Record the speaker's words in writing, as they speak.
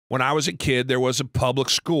when I was a kid, there was a public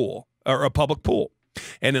school or a public pool.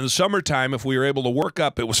 And in the summertime, if we were able to work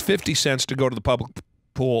up, it was 50 cents to go to the public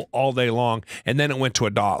pool all day long, and then it went to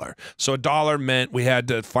 $1. So $1 meant we had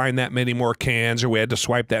to find that many more cans, or we had to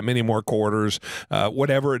swipe that many more quarters,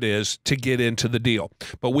 whatever it is, to get into the deal.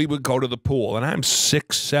 But we would go to the pool, and I'm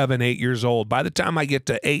 6, 7, 8 years old. By the time I get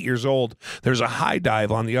to 8 years old, there's a high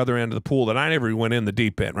dive on the other end of the pool that I never went in the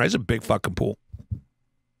deep end, right? It's a big fucking pool.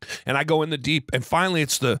 And I go in the deep, and finally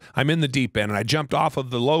I'm in the deep end, and I jumped off of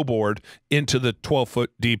the low board into the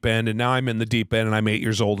 12-foot deep end, and now I'm in the deep end, and I'm 8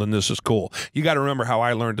 years old, and this is cool. You got to remember how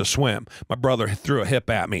I learned to swim. My brother threw a hip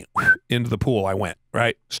at me. Into the pool I went,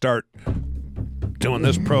 right? Start doing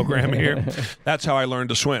this program here. That's how I learned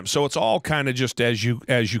to swim. So it's all kind of just as you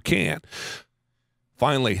can.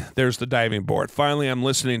 Finally, there's the diving board. Finally, I'm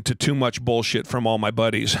listening to too much bullshit from all my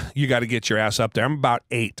buddies. You got to get your ass up there. I'm about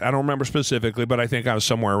 8. I don't remember specifically, but I think I was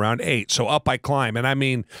somewhere around 8. So up I climb. And I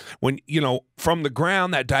mean, when, from the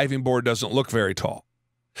ground, that diving board doesn't look very tall.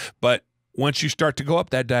 But once you start to go up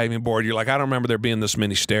that diving board, you're like, I don't remember there being this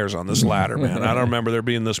many stairs on this ladder, man. I don't remember there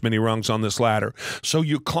being this many rungs on this ladder. So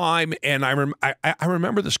you climb, and I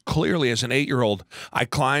remember this clearly as an 8-year-old. I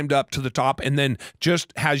climbed up to the top, and then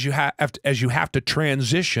just as you have to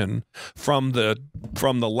transition from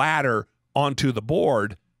the ladder onto the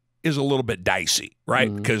board is a little bit dicey,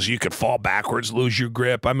 right? Because you could fall backwards, lose your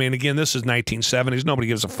grip. I mean, again, this is 1970s. Nobody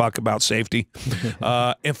gives a fuck about safety.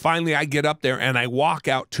 And finally, I get up there and I walk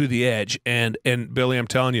out to the edge. And Billy, I'm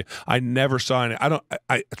telling you, I never saw any.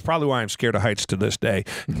 It's probably why I'm scared of heights to this day.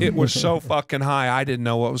 It was so fucking high, I didn't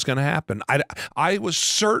know what was going to happen. I was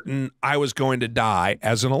certain I was going to die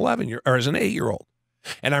as an 8-year-old.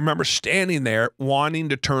 And I remember standing there wanting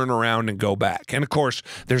to turn around and go back. And, of course,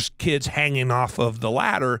 there's kids hanging off of the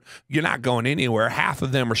ladder. You're not going anywhere. Half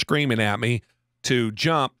of them are screaming at me to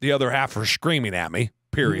jump. The other half are screaming at me,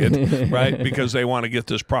 period, right? Because they want to get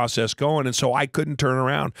this process going. And so I couldn't turn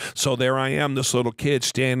around. So there I am, this little kid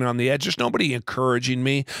standing on the edge. There's nobody encouraging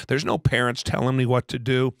me. There's no parents telling me what to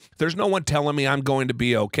do. There's no one telling me I'm going to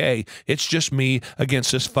be okay. It's just me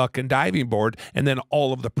against this fucking diving board, and then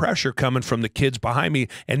all of the pressure coming from the kids behind me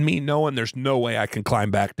and me knowing there's no way I can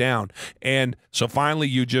climb back down. And so finally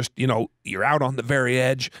you just, you're out on the very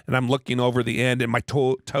edge, and I'm looking over the end, and my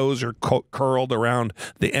toes are curled around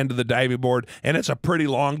the end of the diving board, and it's a pretty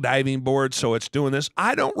long diving board, so it's doing this.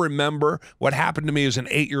 I don't remember what happened to me as an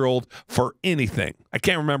 8-year-old for anything. I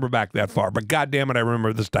can't remember back that far, but goddamn it, I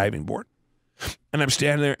remember this diving board. And I'm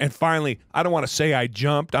standing there, and finally, I don't want to say I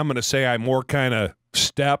jumped. I'm going to say I more kind of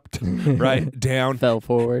stepped right down, fell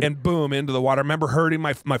forward, and boom, into the water. I remember hurting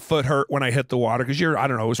my foot hurt when I hit the water, because I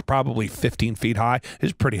don't know, it was probably 15 feet high.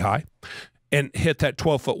 It's pretty high. And hit that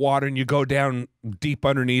 12-foot water, and you go down deep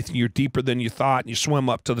underneath, and you're deeper than you thought, and you swim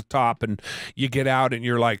up to the top, and you get out, and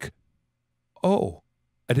you're like, oh,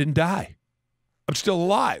 I didn't die. I'm still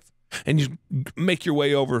alive. And you make your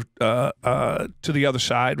way over to the other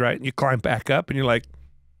side, right? And you climb back up, and you're like,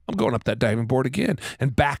 I'm going up that diving board again.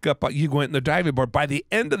 And back up, you went in the diving board. By the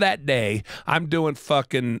end of that day, I'm doing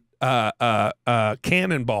fucking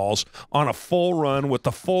cannonballs on a full run with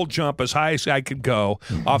the full jump as high as I could go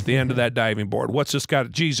off the end of that diving board. What's this got to,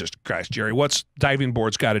 Jesus Christ, Jerry, what's diving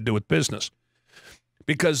boards got to do with business?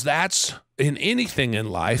 Because that's, in anything in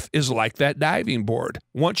life, is like that diving board.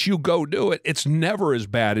 Once you go do it, it's never as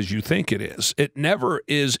bad as you think it is. It never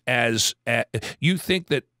is as, you think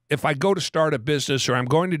that if I go to start a business, or I'm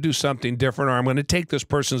going to do something different, or I'm going to take this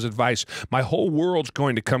person's advice, my whole world's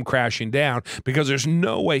going to come crashing down, because there's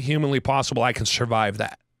no way humanly possible I can survive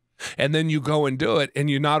that. And then you go and do it, and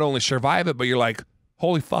you not only survive it, but you're like,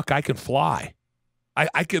 holy fuck, I can fly.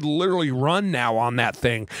 I could literally run now on that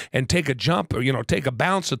thing and take a jump, or, take a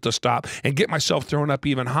bounce at the stop and get myself thrown up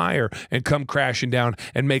even higher and come crashing down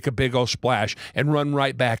and make a big old splash and run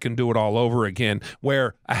right back and do it all over again,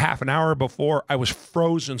 where a half an hour before I was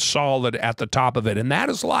frozen solid at the top of it. And that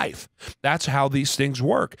is life. That's how these things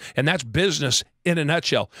work. And that's business in a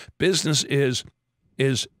nutshell. Business is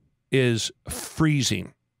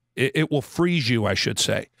freezing. It will freeze you, I should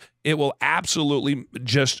say. It will absolutely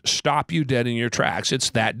just stop you dead in your tracks.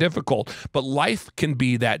 It's that difficult. But life can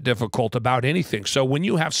be that difficult about anything. So when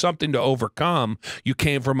you have something to overcome, you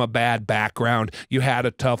came from a bad background, you had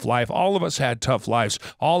a tough life. All of us had tough lives.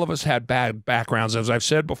 All of us had bad backgrounds. As I've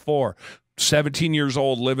said before, 17 years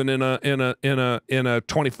old, living in a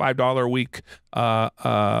 $25 a week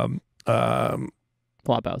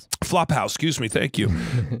Flop house, excuse me, thank you.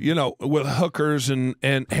 With hookers and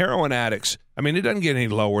heroin addicts. I mean, it doesn't get any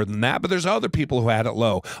lower than that, but there's other people who had it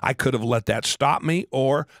low. I could have let that stop me,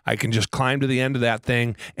 or I can just climb to the end of that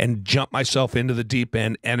thing and jump myself into the deep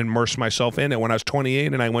end and immerse myself in it. When I was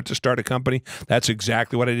 28 and I went to start a company, that's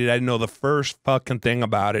exactly what I did. I didn't know the first fucking thing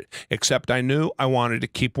about it, except I knew I wanted to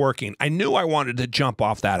keep working. I knew I wanted to jump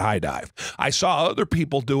off that high dive. I saw other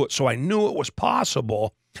people do it, so I knew it was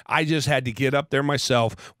possible. I just had to get up there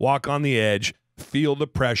myself, walk on the edge, feel the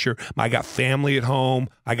pressure. I got family at home.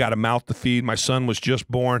 I got a mouth to feed. My son was just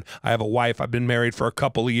born. I have a wife. I've been married for a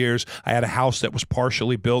couple of years. I had a house that was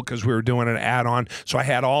partially built because we were doing an add-on. So I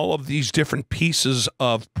had all of these different pieces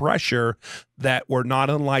of pressure that were not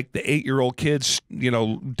unlike the 8-year-old kids,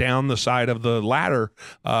 down the side of the ladder,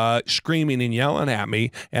 screaming and yelling at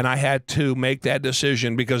me. And I had to make that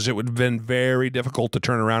decision because it would have been very difficult to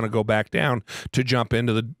turn around and go back down to jump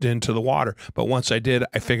into the water. But once I did,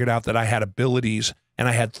 I figured out that I had abilities, and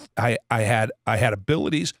I had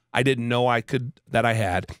abilities I didn't know I could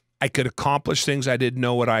accomplish things I didn't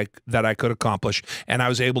know that I could accomplish, and I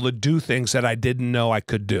was able to do things that I didn't know I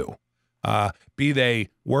could do. Be they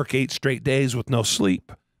work 8 straight days with no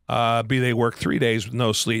sleep, be they work 3 days with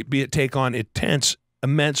no sleep, be it take on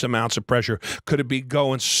immense amounts of pressure. Could it be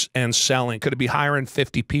going and selling? Could it be hiring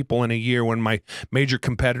 50 people in a year when my major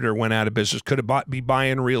competitor went out of business? Could it be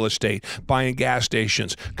buying real estate, buying gas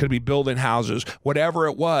stations? Could it be building houses? Whatever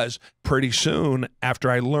it was, pretty soon after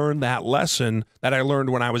I learned that lesson that I learned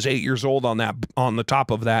when I was 8 years old on the top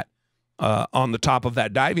of that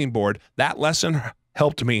diving board, that lesson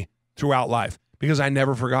helped me throughout life, because I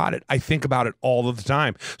never forgot it. I think about it all of the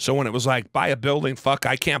time. So when it was like, buy a building, fuck,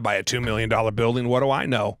 I can't buy a $2 million building. What do I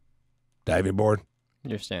know? Diving board.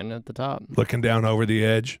 You're standing at the top. Looking down over the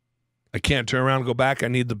edge. I can't turn around and go back. I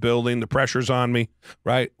need the building. The pressure's on me,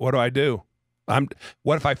 right? What do?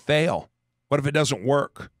 What if I fail? What if it doesn't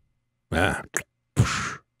work?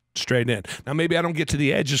 Straight in. Now, maybe I don't get to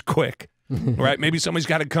the edge as quick, right? Maybe somebody's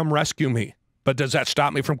got to come rescue me. But does that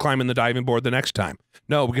stop me from climbing the diving board the next time?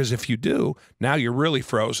 No, because if you do, now you're really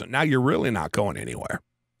frozen. Now you're really not going anywhere.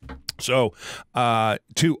 So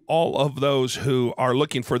to all of those who are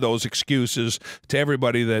looking for those excuses, to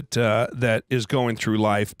everybody that is going through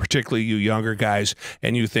life, particularly you younger guys,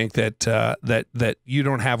 and you think that that you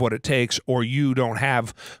don't have what it takes, or you don't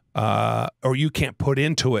have or you can't put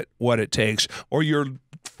into it what it takes, or you're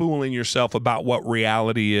fooling yourself about what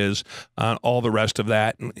reality is, all the rest of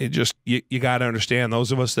that. It just, you got to understand,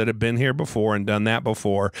 those of us that have been here before and done that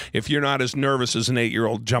before, if you're not as nervous as an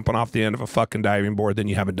 8-year-old jumping off the end of a fucking diving board, then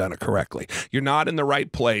you haven't done it correctly. You're not in the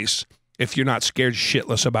right place if you're not scared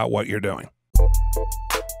shitless about what you're doing.